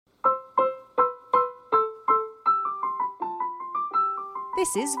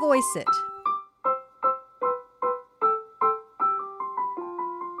This is Voice It.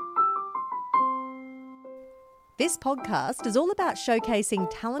 This podcast is all about showcasing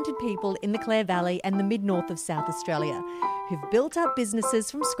talented people in the Clare Valley and the mid-north of South Australia who've built up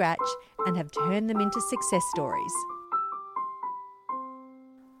businesses from scratch and have turned them into success stories.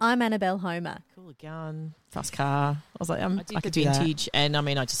 I'm Annabelle Homer. Cool gun, fast car. I was like, I could do vintage, and I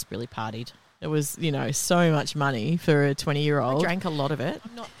mean, I just really partied. It was, so much money for a 20-year-old. I drank a lot of it.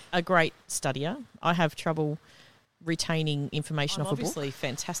 I'm not a great studier. I have trouble retaining information off a book. Obviously,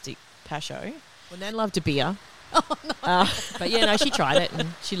 fantastic pasho. Well, Nan loved a beer. Oh, no. But yeah, no, she tried it and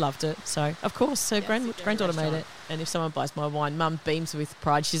she loved it. So, of course, her granddaughter made it. And if someone buys my wine, Mum beams with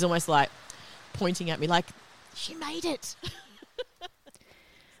pride. She's almost like pointing at me like, she made it.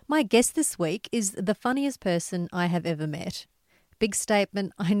 My guest this week is the funniest person I have ever met. Big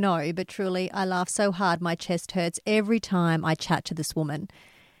statement, I know, but truly I laugh so hard my chest hurts every time I chat to this woman.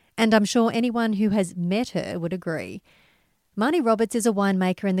 And I'm sure anyone who has met her would agree. Marnie Roberts is a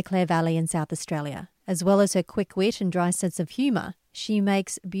winemaker in the Clare Valley in South Australia. As well as her quick wit and dry sense of humour, she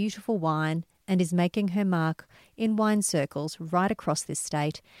makes beautiful wine and is making her mark in wine circles right across this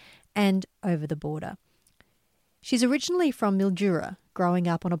state and over the border. She's originally from Mildura, growing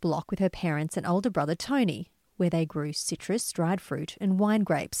up on a block with her parents and older brother Tony, where they grew citrus, dried fruit and wine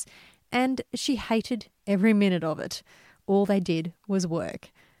grapes, and she hated every minute of it. All they did was work.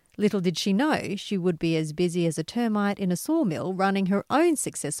 Little did she know she would be as busy as a termite in a sawmill running her own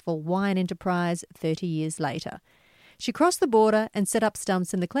successful wine enterprise 30 years later. She crossed the border and set up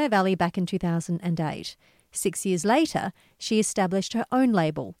stumps in the Clare Valley back in 2008. 6 years later, she established her own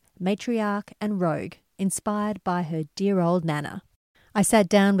label, Matriarch and Rogue, inspired by her dear old Nana. I sat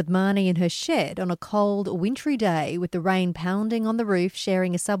down with Marnie in her shed on a cold, wintry day with the rain pounding on the roof,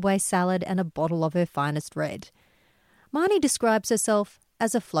 sharing a Subway salad and a bottle of her finest red. Marnie describes herself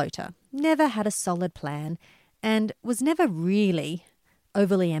as a floater, never had a solid plan, and was never really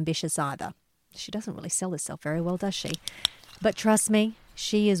overly ambitious either. She doesn't really sell herself very well, does she? But trust me,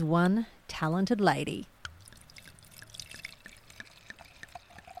 she is one talented lady.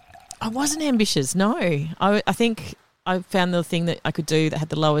 I wasn't ambitious, no. I think I found the thing that I could do that had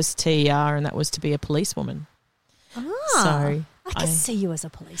the lowest TER, and that was to be a policewoman. So I could see you as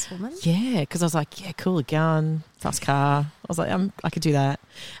a policewoman. Yeah, because I was like, yeah, cool, a gun, fast car. I was like, I could do that.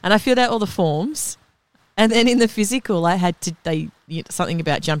 And I filled out all the forms. And then in the physical, I had to, something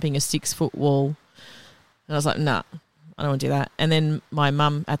about jumping a 6-foot wall. And I was like, nah, I don't want to do that. And then my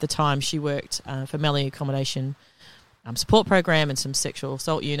mum at the time, she worked for Melanie Accommodation support program and some sexual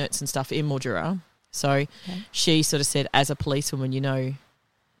assault units and stuff in Mildura. So she sort of said, as a policewoman,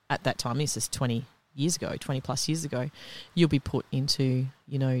 at that time, this is 20 plus years ago, you'll be put into,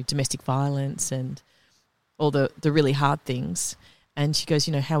 domestic violence and all the really hard things. And she goes,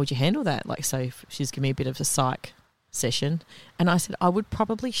 how would you handle that? Like, so she's giving me a bit of a psych session. And I said, I would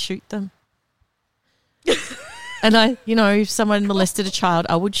probably shoot them. And if someone molested a child,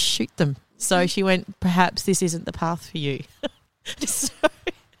 I would shoot them. So she went, perhaps this isn't the path for you.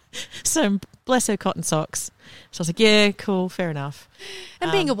 So bless her cotton socks. So I was like, yeah, cool, fair enough. And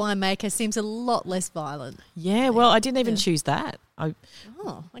being a winemaker seems a lot less violent. Yeah, well, I didn't even choose that. Okay.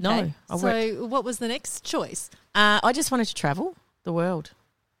 No. So what was the next choice? I just wanted to travel the world.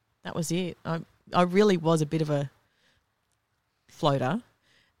 That was it. I really was a bit of a floater.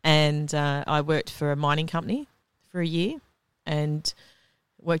 And I worked for a mining company for a year and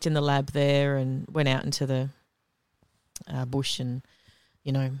worked in the lab there and went out into the bush and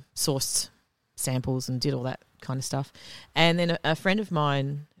sourced samples and did all that kind of stuff. And then a friend of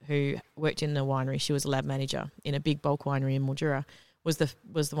mine who worked in the winery, she was a lab manager in a big bulk winery in Mildura, was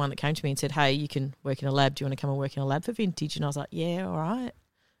the one that came to me and said, hey, you can work in a lab. Do you want to come and work in a lab for vintage? And I was like, yeah, all right.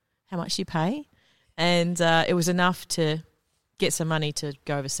 How much do you pay? And it was enough to get some money to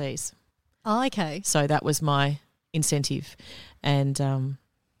go overseas. Oh, okay. So that was my incentive. And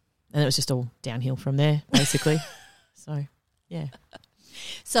it was just all downhill from there, basically. So, yeah.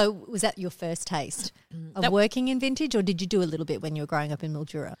 So was that your first taste of working in vintage, or did you do a little bit when you were growing up in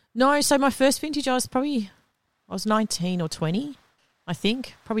Mildura? No, so my first vintage I was 19 or 20, I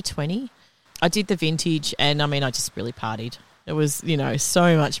think, probably 20. I did the vintage and, I just really partied. It was,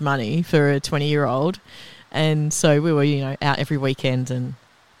 so much money for a 20-year-old. And so we were, out every weekend and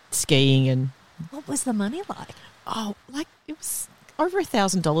skiing. And what was the money like? Oh, it was over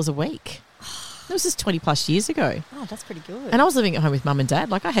 $1,000 a week. It was just 20 plus years ago. Oh, that's pretty good. And I was living at home with Mum and Dad.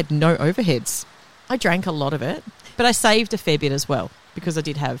 I had no overheads. I drank a lot of it, but I saved a fair bit as well because I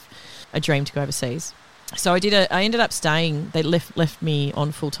did have a dream to go overseas. So I ended up staying. They left me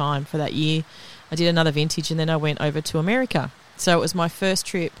on full time for that year. I did another vintage and then I went over to America. So it was my first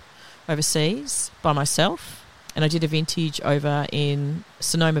trip overseas by myself, and I did a vintage over in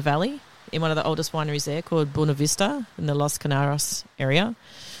Sonoma Valley in one of the oldest wineries there called Buena Vista in the Los Canaros area.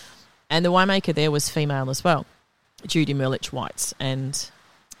 And the winemaker there was female as well, Judy Merlich Whites. And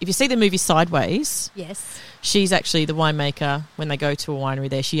if you see the movie Sideways, Yes. she's actually the winemaker. When they go to a winery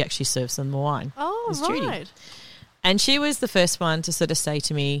there, she actually serves them the wine. Oh, It's right. Judy. And she was the first one to sort of say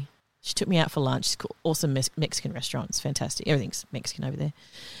to me, she took me out for lunch. It's called awesome Mexican restaurant. It's fantastic. Everything's Mexican over there.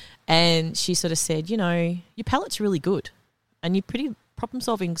 And she sort of said, you know, your palate's really good and you're pretty, problem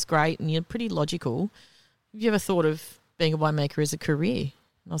solving's great and you're pretty logical. Have you ever thought of being a winemaker as a career?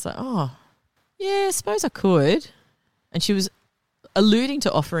 And I was like, oh, yeah, I suppose I could. And she was alluding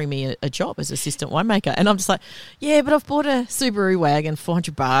to offering me a job as assistant winemaker. And I'm just like, yeah, but I've bought a Subaru wagon, $400,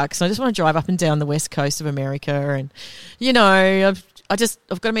 and I just want to drive up and down the west coast of America. And, you know, I've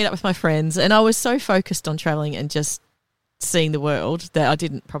got to meet up with my friends. And I was so focused on traveling and just seeing the world that I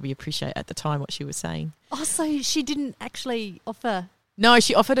didn't probably appreciate at the time what she was saying. Oh, so she didn't actually offer. No,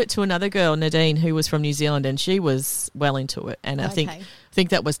 she offered it to another girl, Nadine, who was from New Zealand, and she was well into it. And I think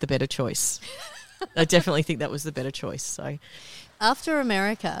that was the better choice. I definitely think that was the better choice. So After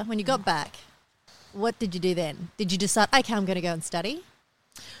America, when you got back, what did you do then? Did you decide, okay, I'm going to go and study?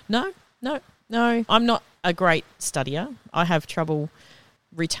 No. I'm not a great studier. I have trouble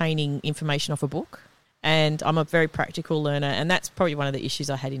retaining information off a book, and I'm a very practical learner. And that's probably one of the issues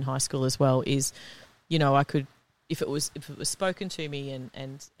I had in high school as well. Is, you know, I could, if it was spoken to me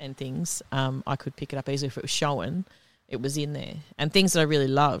and things, I could pick it up easily. If it was shown, it was in there, and things that I really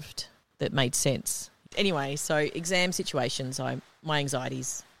loved that made sense. Anyway, so exam situations, my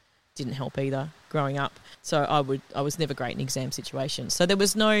anxieties didn't help either growing up. So I was never great in exam situations. So there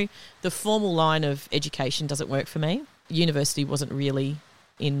was the formal line of education doesn't work for me. University wasn't really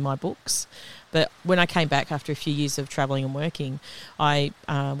in my books. But when I came back after a few years of travelling and working, I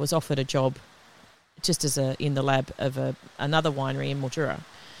was offered a job just as in the lab of another winery in Mildura.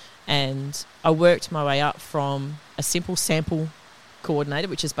 And I worked my way up from a simple sample coordinator,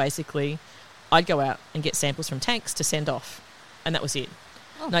 which is basically I'd go out and get samples from tanks to send off, and that was it.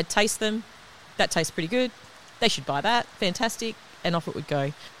 Oh. And I'd taste them. That tastes pretty good. They should buy that. Fantastic. And off it would go.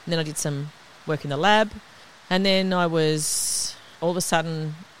 And then I did some work in the lab, and then I was all of a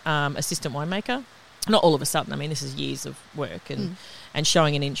sudden assistant winemaker. Not all of a sudden. I mean, this is years of work and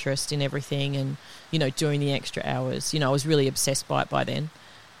showing an interest in everything and, you know, doing the extra hours. You know, I was really obsessed by it by then.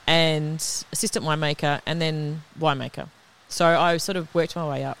 And assistant winemaker and then winemaker. So I sort of worked my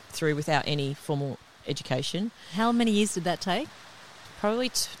way up through without any formal education. How many years did that take? Probably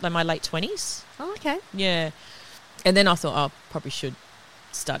like my late 20s. Oh, okay. Yeah. And then I thought, I probably should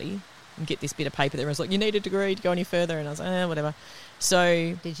study and get this bit of paper. Everyone's like, you need a degree to go any further. And I was like, whatever.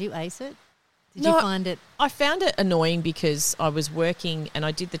 So did you ace it? Did you find it? I found it annoying because I was working and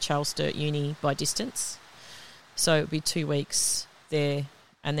I did the Charles Sturt Uni by distance. So it would be 2 weeks there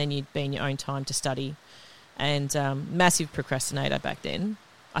and then you'd be in your own time to study. And massive procrastinator back then.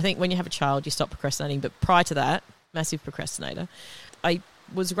 I think when you have a child, you stop procrastinating. But prior to that, massive procrastinator. I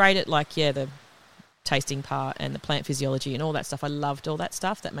was great at the tasting part and the plant physiology and all that stuff. I loved all that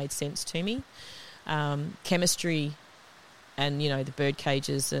stuff. That made sense to me. Chemistry and, you know, the bird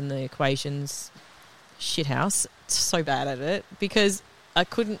cages and the equations, shithouse. So bad at it because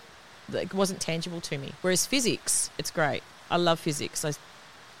it wasn't tangible to me. Whereas physics, it's great. I love physics. I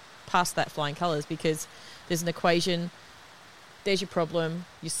passed that flying colours because there's an equation, there's your problem,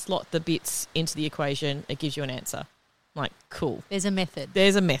 you slot the bits into the equation, it gives you an answer. I'm like, cool. There's a method.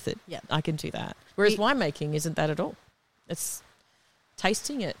 Yeah, I can do that. Whereas winemaking isn't that at all. It's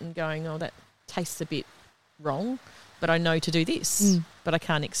tasting it and going, oh, that tastes a bit wrong, but I know to do this, but I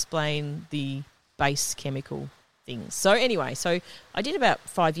can't explain the base chemical things. So anyway, I did about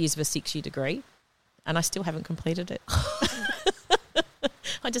 5 years of a 6-year degree and I still haven't completed it.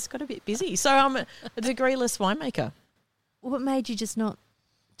 I just got a bit busy. So I'm a degreeless winemaker. What made you just not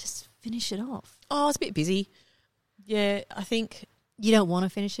just finish it off? Oh, I was a bit busy. Yeah, I think. You don't want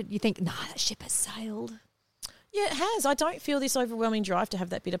to finish it? You think, no, that ship has sailed? Yeah, it has. I don't feel this overwhelming drive to have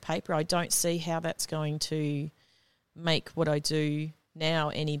that bit of paper. I don't see how that's going to make what I do now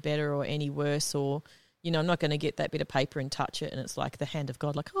any better or any worse or, you know, I'm not going to get that bit of paper and touch it and it's like the hand of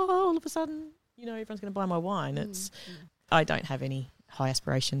God, like, oh, all of a sudden, you know, everyone's going to buy my wine. I don't have any high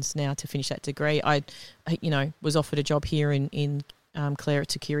aspirations now to finish that degree. I was offered a job here in Clare at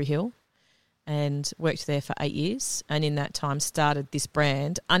Takiri Hill and worked there for 8 years and in that time started this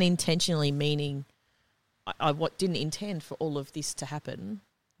brand unintentionally, meaning I didn't intend for all of this to happen,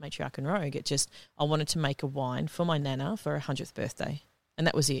 Matriarch and Rogue. It just, I wanted to make a wine for my nana for her 100th birthday and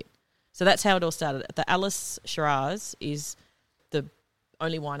that was it. So that's how it all started. The Alice Shiraz is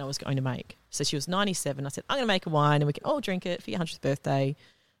only wine I was going to make. So she was 97. I said, I'm going to make a wine and we can all drink it for your 100th birthday.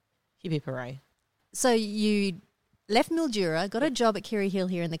 Hip hip hooray. So you left Mildura, got a job at Kirry Hill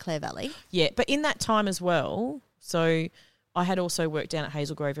here in the Clare Valley. Yeah, but in that time as well, so I had also worked down at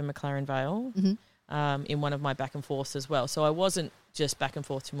Hazelgrove in McLaren Vale in one of my back and forths as well. So I wasn't just back and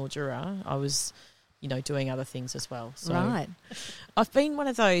forth to Mildura. I was, doing other things as well. So Right. I've been one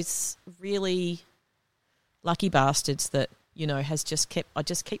of those really lucky bastards that, I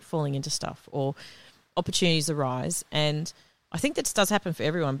just keep falling into stuff or opportunities arise. And I think that does happen for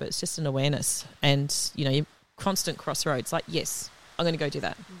everyone, but it's just an awareness and, constant crossroads. Like, yes, I'm going to go do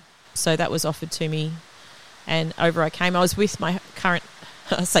that. So that was offered to me and over I came. I was with my current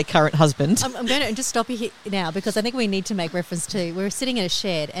husband. I'm going to just stop you here now because I think we need to make reference to we're sitting in a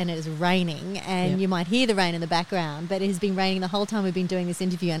shed and it is raining and you might hear the rain in the background, but it has been raining the whole time we've been doing this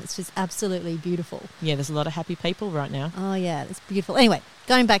interview and it's just absolutely beautiful. Yeah, there's a lot of happy people right now. Oh, yeah, it's beautiful. Anyway,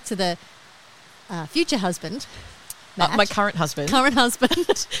 going back to the future husband, Matt, my current husband.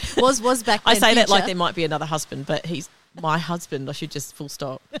 was back then. I say that future. like there might be another husband, but he's my husband. I should just full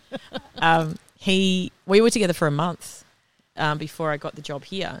stop. We were together for a month before I got the job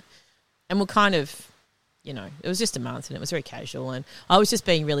here, and we're kind of, it was just a month, and it was very casual, and I was just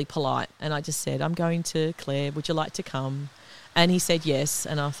being really polite, and I just said, "I'm going to Clare. Would you like to come?" And he said yes,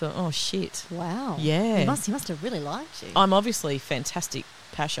 and I thought, "Oh shit, wow, yeah, he must have really liked you." I'm obviously fantastic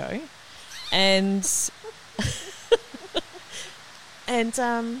pasho, and."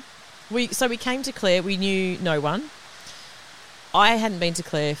 And we came to Clare. We knew no one. I hadn't been to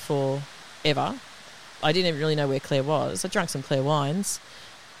Clare forever. I didn't really know where Clare was. I drank some Clare wines.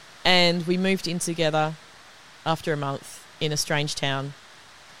 And we moved in together after a month in a strange town.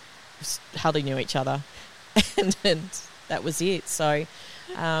 Hardly knew each other. and that was it. So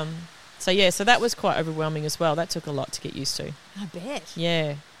that was quite overwhelming as well. That took a lot to get used to. I bet.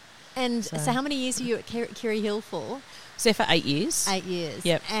 Yeah. And so how many years were you at Kirry Hill for? I was there for 8 years. 8 years.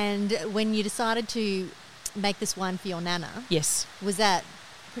 Yep. And when you decided to make this wine for your nana, yes, was that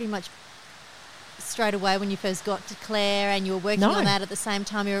pretty much straight away when you first got to Clare and you were working on that at the same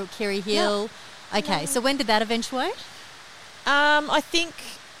time you were at Kirry Hill? No. Okay, so when did that eventuate? I think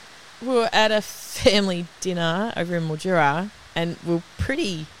we were at a family dinner over in Mildura and we're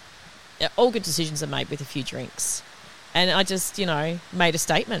pretty... all good decisions are made with a few drinks. And I just, made a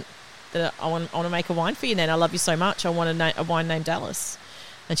statement that I want to make a wine for you, Nan. I love you so much. I want a wine named Dallas.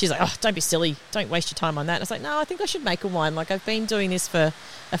 And she's like, "Oh, don't be silly. Don't waste your time on that." And I was like, "No, I think I should make a wine. Like, I've been doing this for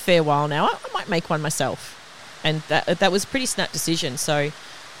a fair while now. I might make one myself." And that was a pretty snap decision. So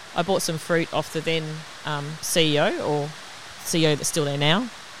I bought some fruit off the then CEO that's still there now.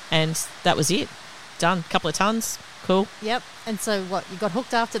 And that was it. Done. A couple of tons. Cool. Yep. And so what, you got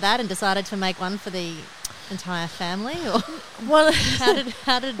hooked after that and decided to make one for the entire family, or how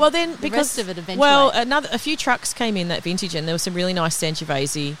did well then the rest of it eventuate? Well, a few trucks came in that vintage, and there was some really nice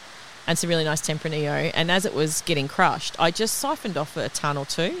Sangiovese and some really nice Tempranillo. And as it was getting crushed, I just siphoned off a ton or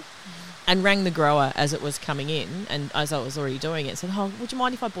two, and rang the grower as it was coming in, and as I was already doing it, said, "Oh, would you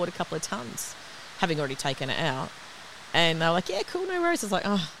mind if I bought a couple of tons?" Having already taken it out, and they were like, "Yeah, cool, no worries." I was like,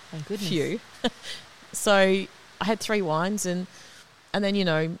 "Oh, thank goodness." Phew. So I had 3 wines, and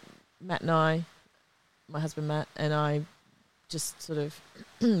then Matt and I. My husband Matt and I just sort of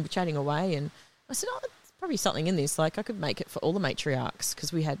were chatting away, and I said, "Oh, there's probably something in this. Like, I could make it for all the matriarchs,"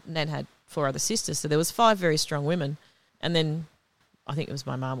 because Nan had 4 other sisters, so there was 5 very strong women. And then I think it was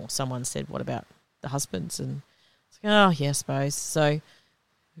my mum or someone said, "What about the husbands?" And I was like, "Oh, yeah, I suppose." So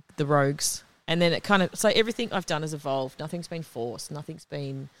the rogues, and then it kind of everything I've done has evolved. Nothing's been forced. Nothing's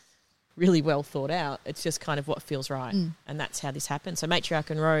been really well thought out. It's just kind of what feels right, and that's how this happened. So matriarch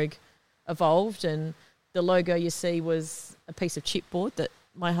and rogue evolved, and the logo you see was a piece of chipboard that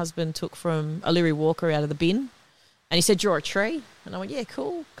my husband took from O'Leary Walker out of the bin. And he said, "Draw a tree." And I went, "Yeah,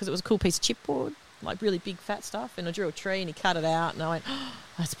 cool," because it was a cool piece of chipboard, like really big fat stuff. And I drew a tree and he cut it out. And I went, "Oh,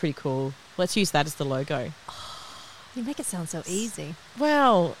 that's pretty cool. Let's use that as the logo." You make it sound so easy.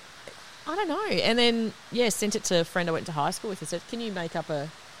 Well, I don't know. And then, sent it to a friend I went to high school with. I said, "Can you make up a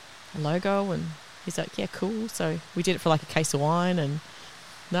logo?" And he's like, "Yeah, cool." So we did it for like a case of wine, and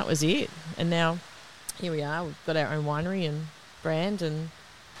that was it. And now... here we are. We've got our own winery and brand. And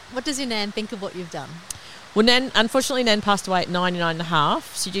what does your Nan think of what you've done? Well, unfortunately, Nan passed away at 99 and a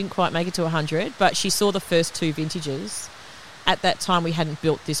half. She didn't quite make it to 100, but she saw the first 2 vintages. At that time, we hadn't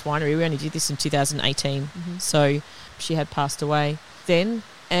built this winery. We only did this in 2018. Mm-hmm. So she had passed away then.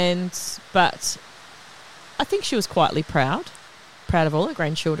 But I think she was quietly proud of all her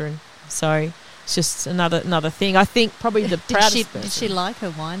grandchildren. So it's just another thing. I think probably the proudest person. Did she like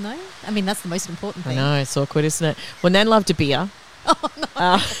her wine, though? I mean, that's the most important thing. I know, it's awkward, isn't it? Well, Nan loved a beer. Oh,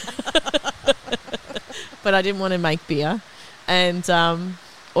 no. But I didn't want to make beer. And,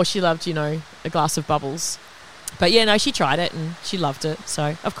 or she loved, a glass of bubbles. But yeah, no, she tried it and she loved it.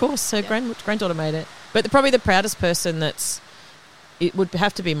 So, of course, her granddaughter made it. But probably the proudest person it would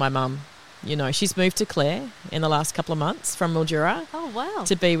have to be my mum. She's moved to Clare in the last couple of months from Mildura. Oh, wow.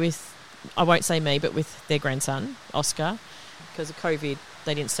 To be with, I won't say me, but with their grandson, Oscar. Because of COVID,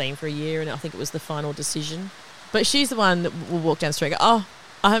 they didn't see him for a year and I think it was the final decision. But she's the one that will walk down the street and go, oh,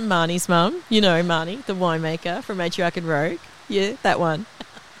 I'm Marnie's mum. Marnie, the winemaker from Matriarch and Rogue. Yeah, that one.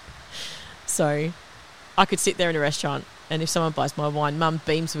 So I could sit there in a restaurant and if someone buys my wine, Mum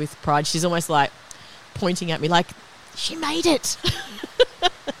beams with pride. She's almost like pointing at me like, she made it.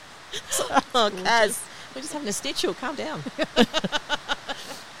 Oh, Kaz, we're just having a snitchel. Calm down.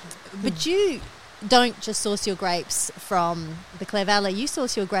 But you don't just source your grapes from the Clare Valley. You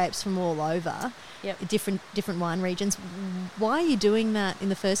source your grapes from all over, different wine regions. Why are you doing that in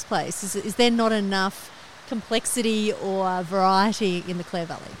the first place? Is there not enough complexity or variety in the Clare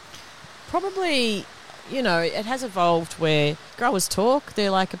Valley? Probably, it has evolved where growers talk.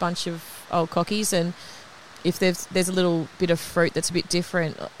 They're like a bunch of old cockies, and if there's a little bit of fruit that's a bit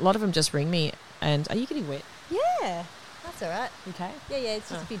different, a lot of them just ring me. And are you getting wet? Yeah, that's all right. Okay. Yeah, it's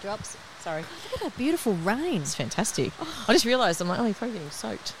just a few drops. Sorry. Oh, look at that beautiful rain. It's fantastic. Oh. I just realised, I'm like, you're probably getting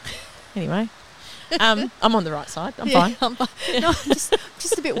soaked. Anyway, I'm on the right side. I'm fine. I'm fine. No, I'm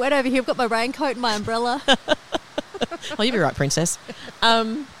just a bit wet over here. I've got my raincoat and my umbrella. Oh, you'll be right, princess.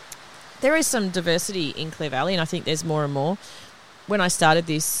 There is some diversity in Clare Valley, and I think there's more and more. When I started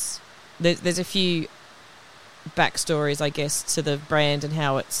this, there's a few backstories, I guess, to the brand and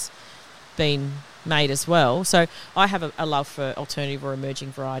how it's been made as well. So I have a love for alternative or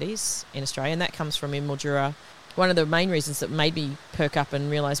emerging varieties in Australia, and that comes from in Mildura. One of the main reasons that made me perk up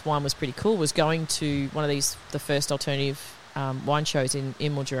and realise wine was pretty cool was going to one of the first alternative wine shows in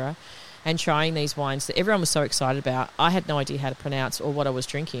Mildura and trying these wines that everyone was so excited about. I had no idea how to pronounce or what I was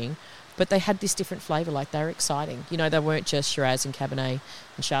drinking, but they had this different flavour, like they were exciting. They weren't just Shiraz and Cabernet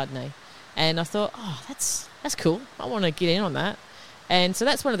and Chardonnay. And I thought, oh, that's cool. I want to get in on that. And so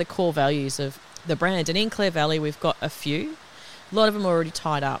that's one of the core values of the brand. And in Clare Valley, we've got a few. A lot of them are already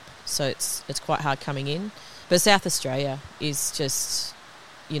tied up, so it's quite hard coming in. But South Australia is just,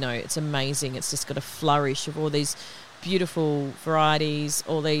 it's amazing. It's just got a flourish of all these beautiful varieties,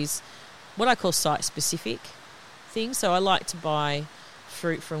 all these what I call site-specific things. So I like to buy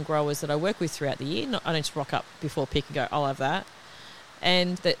fruit from growers that I work with throughout the year. I don't just rock up before pick and go, I'll have that.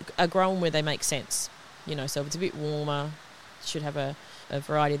 And that are grown where they make sense. So if it's a bit warmer, it should have a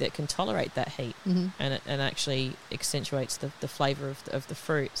variety that can tolerate that heat and actually accentuates the flavour of the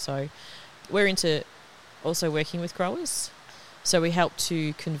fruit. So we're into also working with growers. So we help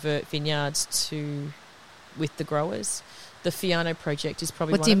to convert vineyards with the growers. The Fiano project is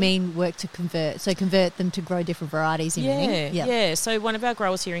probably What do you mean work to convert? So convert them to grow different varieties in meaning? Yeah. So one of our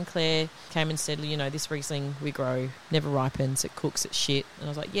growers here in Clare came and said, this Riesling we grow never ripens, it cooks, it's shit. And I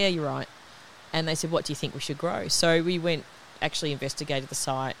was like, yeah, you're right. And they said, what do you think we should grow? So we actually investigated the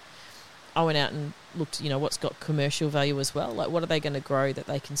site. I went out and looked, what's got commercial value as well. Like, what are they going to grow that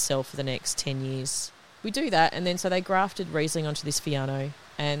they can sell for the next 10 years? We do that. And then so they grafted Riesling onto this Fiano,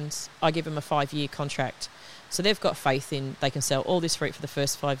 and I give them a 5-year contract. So they've got faith in they can sell all this fruit for the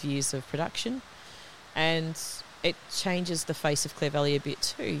first 5 years of production. And it changes the face of Clare Valley a bit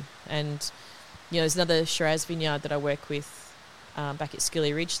too. And, there's another Shiraz vineyard that I work with back at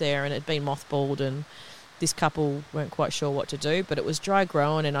Skilly Ridge there, and it had been mothballed, and this couple weren't quite sure what to do, but it was dry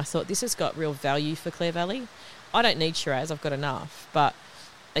grown, and I thought this has got real value for Clare Valley. I don't need Shiraz, I've got enough. But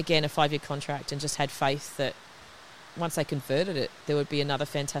again, a 5-year contract, and just had faith that once they converted it, there would be another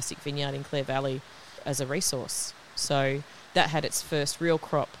fantastic vineyard in Clare Valley as a resource. So that had its first real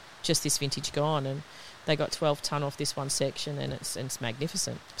crop just this vintage gone, and they got 12 tonne off this one section, and it's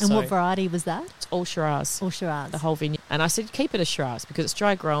magnificent. And so what variety was that? It's all Shiraz. All Shiraz. The whole vineyard. And I said keep it a Shiraz because it's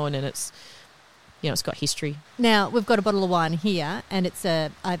dry grown and it's it's got history. Now we've got a bottle of wine here, and it's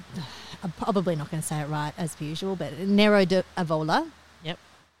I'm probably not going to say it right as per usual, but Nero d'Avola. Yep.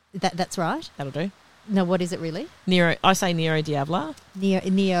 That's right. That'll do. No, what is it really? I say Nero d'Avola.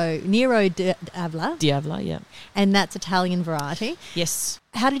 Nero d'Avola. D'Avola, yeah. And that's Italian variety. Yes.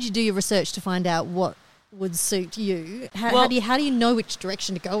 How did you do your research to find out what would suit you? How do you know which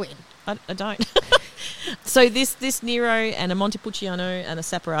direction to go in? I don't. So this Nero and a Montepulciano and a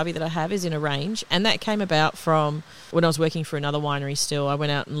Saperavi that I have is in a range, and that came about from when I was working for another winery still. I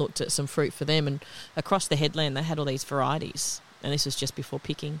went out and looked at some fruit for them, and across the headland they had all these varieties, and this was just before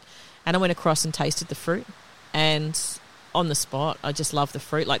picking. And I went across and tasted the fruit, and on the spot, I just love the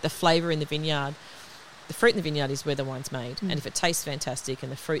fruit. Like the flavour in the vineyard, the fruit in the vineyard is where the wine's made. And if it tastes fantastic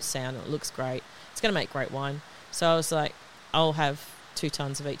and the fruit's sound and it looks great, it's going to make great wine. So I was like, I'll have 2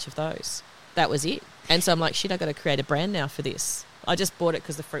 tons of each of those. That was it. And so I'm like, shit, I got to create a brand now for this. I just bought it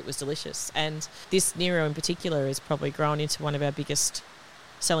because the fruit was delicious. And this Nero in particular is probably grown into one of our biggest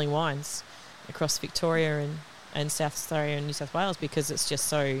selling wines across Victoria and South Australia and New South Wales, because it's just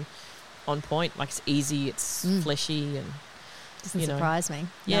so on point. Like, it's easy, it's fleshy, and doesn't surprise me.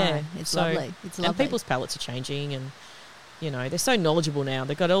 Yeah, no, it's lovely. It's lovely. And people's palates are changing, and they're so knowledgeable now.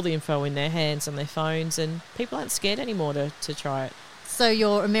 They've got all the info in their hands on their phones, and people aren't scared anymore to try it. So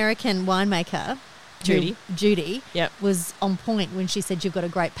your American winemaker, Judy, yep, was on point when she said you've got a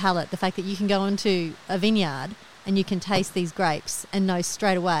great palate. The fact that you can go into a vineyard and you can taste these grapes and know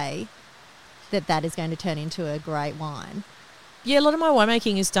straight away that is going to turn into a great wine. Yeah, a lot of my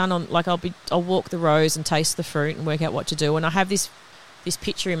winemaking is done on, like, I'll walk the rows and taste the fruit and work out what to do. And I have this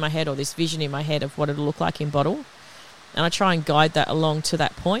picture in my head, or this vision in my head, of what it'll look like in bottle. And I try and guide that along to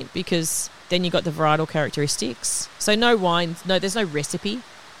that point, because then you've got the varietal characteristics. So there's no recipe.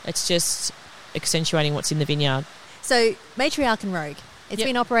 It's just accentuating what's in the vineyard. So Matriarch and Rogue, it's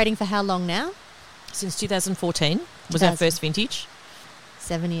been operating for how long now? Since 2014 was our first vintage.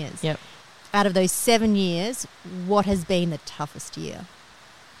 7 years. Yep. Out of those 7 years, what has been the toughest year?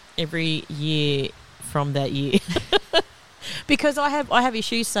 Every year from that year. Because I have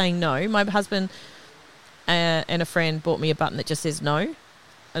issues saying no. My husband and a friend bought me a button that just says no,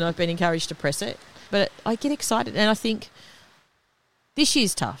 and I've been encouraged to press it. But I get excited, and I think this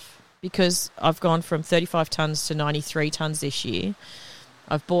year's tough because I've gone from 35 tonnes to 93 tonnes this year.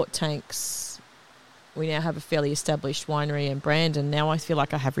 I've bought tanks. We now have a fairly established winery and brand, and now I feel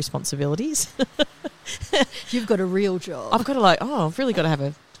like I have responsibilities. You've got a real job. I've got to I've really got to have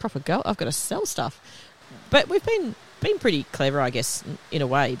a proper go. I've got to sell stuff. But we've been pretty clever, I guess, in a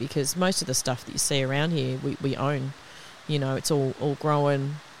way, because most of the stuff that you see around here we own. It's all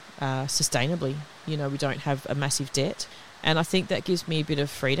grown sustainably. We don't have a massive debt. And I think that gives me a bit of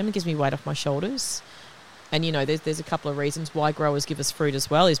freedom. It gives me weight off my shoulders. And, there's a couple of reasons why growers give us fruit as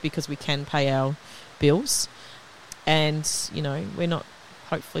well, is because we can pay our bills. And, we're not,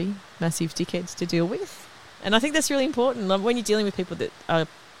 hopefully, massive dickheads to deal with. And I think that's really important. Like, when you're dealing with people that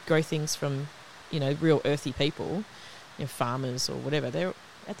grow things from, real earthy people, farmers or whatever, they're,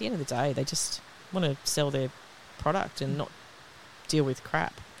 at the end of the day, they just want to sell their product and not deal with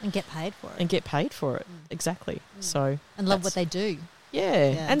crap. And get paid for it. Exactly. So and love what they do.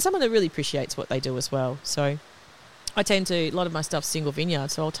 Yeah, and someone that really appreciates what they do as well. So I a lot of my stuff's single vineyard,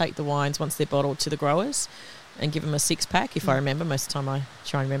 so I'll take the wines once they're bottled to the growers and give them a 6-pack if I remember. Most of the time I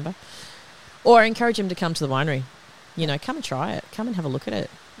try and remember. Or I encourage them to come to the winery. Come and try it. Come and have a look at it.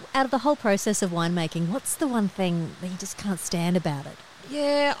 Out of the whole process of winemaking, what's the one thing that you just can't stand about it?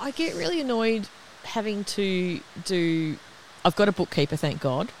 Yeah, I get really annoyed having to do... I've got a bookkeeper, thank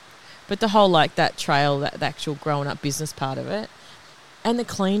God. But the whole, that trail, the actual growing up business part of it, and the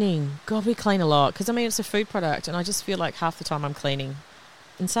cleaning. God, we clean a lot. Because, it's a food product, and I just feel like half the time I'm cleaning.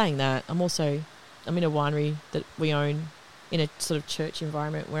 In saying that, I'm in a winery that we own in a sort of church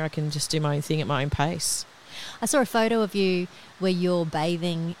environment where I can just do my own thing at my own pace. I saw a photo of you where you're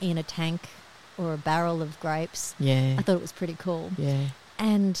bathing in a tank or a barrel of grapes. Yeah. I thought it was pretty cool. Yeah.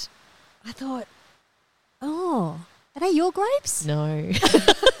 And I thought, are they your grapes? No.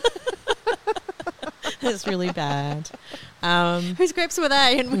 That's really bad. Whose grapes were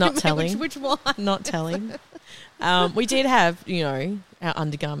they? And not telling. Which one? Not telling. We did have, our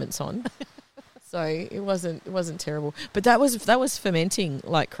undergarments on. So it wasn't terrible. But that was fermenting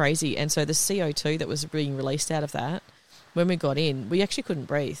like crazy. And so the CO2 that was being released out of that, when we got in, we actually couldn't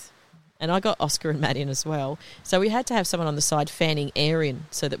breathe. And I got Oscar and Matt in as well. So we had to have someone on the side fanning air in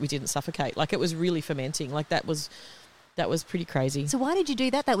so that we didn't suffocate. Like, it was really fermenting. Like, that was pretty crazy. So why did you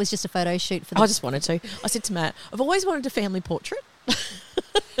do that? That was just a photo shoot for I just wanted to. I said to Matt, I've always wanted a family portrait.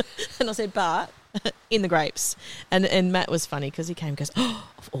 And I said, but in the grapes. And Matt was funny because he came and goes,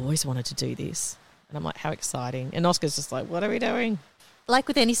 I've always wanted to do this. And I'm like, how exciting. And Oscar's just like, what are we doing? Like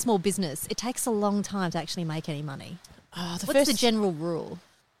with any small business, it takes a long time to actually make any money. What's the general rule?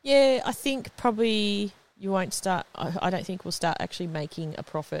 Yeah, I think probably you won't start. I don't think we'll start actually making a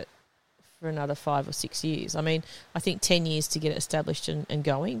profit for another 5 or 6 years. I think 10 years to get it established and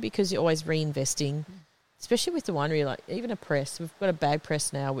going, because you're always reinvesting, especially with the winery. Like, even a press, we've got a bag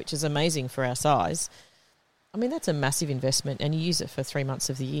press now, which is amazing for our size. That's a massive investment, and you use it for 3 months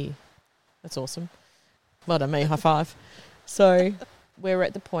of the year. That's awesome. Well done, me. High five. So we're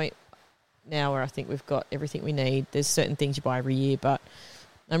at the point now where I think we've got everything we need. There's certain things you buy every year, but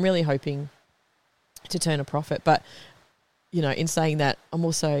I'm really hoping to turn a profit. But, in saying that, I'm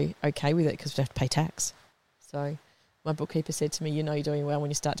also okay with it because we have to pay tax. So my bookkeeper said to me, you know you're doing well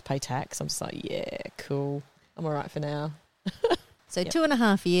when you start to pay tax. I'm just like, yeah, cool. I'm all right for now. So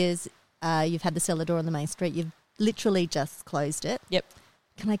 2.5 years, you've had the cellar door on the main street. You've literally just closed it. Yep.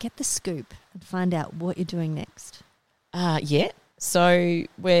 Can I get the scoop and find out what you're doing next? Yeah. So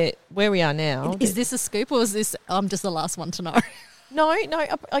where we are now. Is this a scoop or is this I'm just the last one to know? No,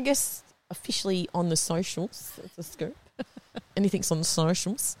 I guess officially on the socials, it's a scoop. Anything's on the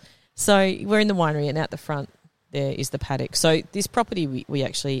socials. So we're in the winery and out the front there is the paddock. So this property we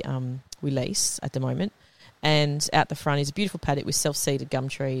actually we lease at the moment, and out the front is a beautiful paddock with self-seeded gum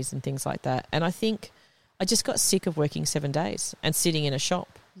trees and things like that. And I think I just got sick of working 7 days and sitting in a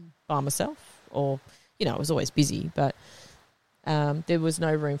shop by myself, or, you know, I was always busy, but there was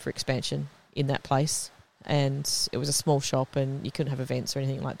no room for expansion in that place. And it was a small shop and you couldn't have events or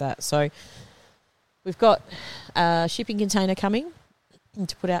anything like that. So we've got a shipping container coming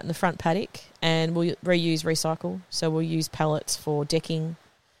to put out in the front paddock, and we'll recycle. So we'll use pallets for decking,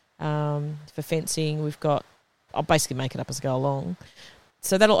 for fencing. I'll basically make it up as I go along.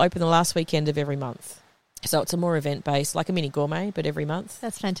 So that'll open the last weekend of every month. So it's a more event-based, like a mini gourmet, but every month.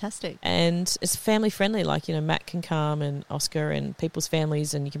 That's fantastic. And it's family-friendly. Like, you know, Matt can come and Oscar and people's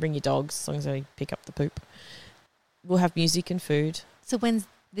families, and you can bring your dogs as long as they pick up the poop. We'll have music and food. So when's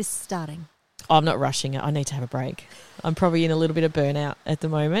this starting? Oh, I'm not rushing it. I need to have a break. I'm probably in a little bit of burnout at the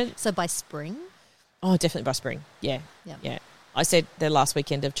moment. So by spring? Oh, definitely by spring. Yeah. I said the last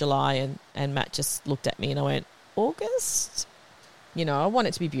weekend of July, and Matt just looked at me and I went, August? You know, I want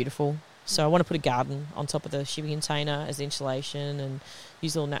it to be beautiful. So I want to put a garden on top of the shipping container as insulation and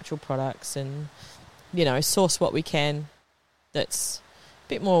use all natural products and, you know, source what we can that's a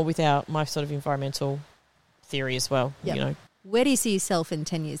bit more without my sort of environmental theory as well, Yep. you know. Where do you see yourself in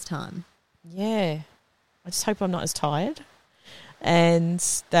 10 years' time? Yeah. I just hope I'm not as tired and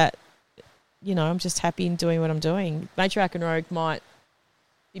that, you know, I'm just happy in doing what I'm doing. Matriarch and Rogue might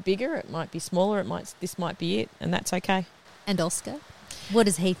be bigger, it might be smaller, this might be it, and that's okay. And Oscar? What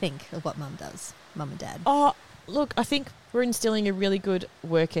does he think of what Mum does, Mum and Dad? Oh, look, I think we're instilling a really good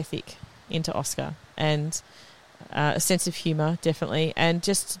work ethic into Oscar and a sense of humour, definitely, and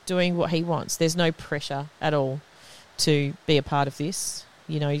just doing what he wants. There's no pressure at all to be a part of this.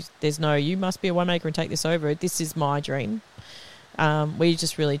 You know, there's no, you must be a winemaker and take this over. This is my dream. We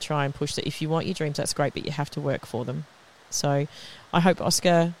just really try and push that if you want your dreams, that's great, but you have to work for them. So I hope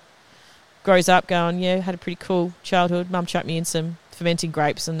Oscar grows up going, yeah, had a pretty cool childhood. Mum chucked me in some fermenting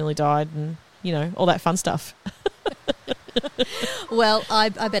grapes and nearly died and, you know, all that fun stuff. Well, I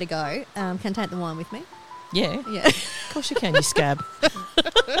better go. Can I take the wine with me? Yeah. Yeah. Of course you can, you scab.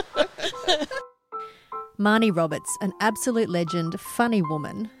 Marnie Roberts, an absolute legend, funny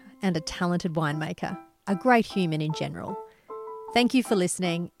woman and a talented winemaker, a great human in general. Thank you for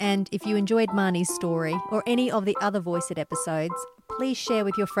listening, and if you enjoyed Marnie's story or any of the other Voice It episodes, please share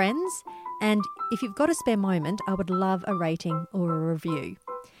with your friends, and if you've got a spare moment, I would love a rating or a review.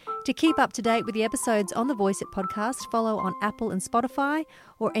 To keep up to date with the episodes on the Voice It podcast, follow on Apple and Spotify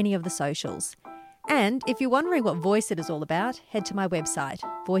or any of the socials. And if you're wondering what Voice It is all about, head to my website,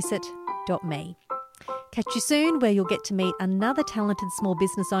 voiceit.me. Catch you soon, where you'll get to meet another talented small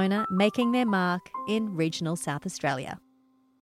business owner making their mark in regional South Australia.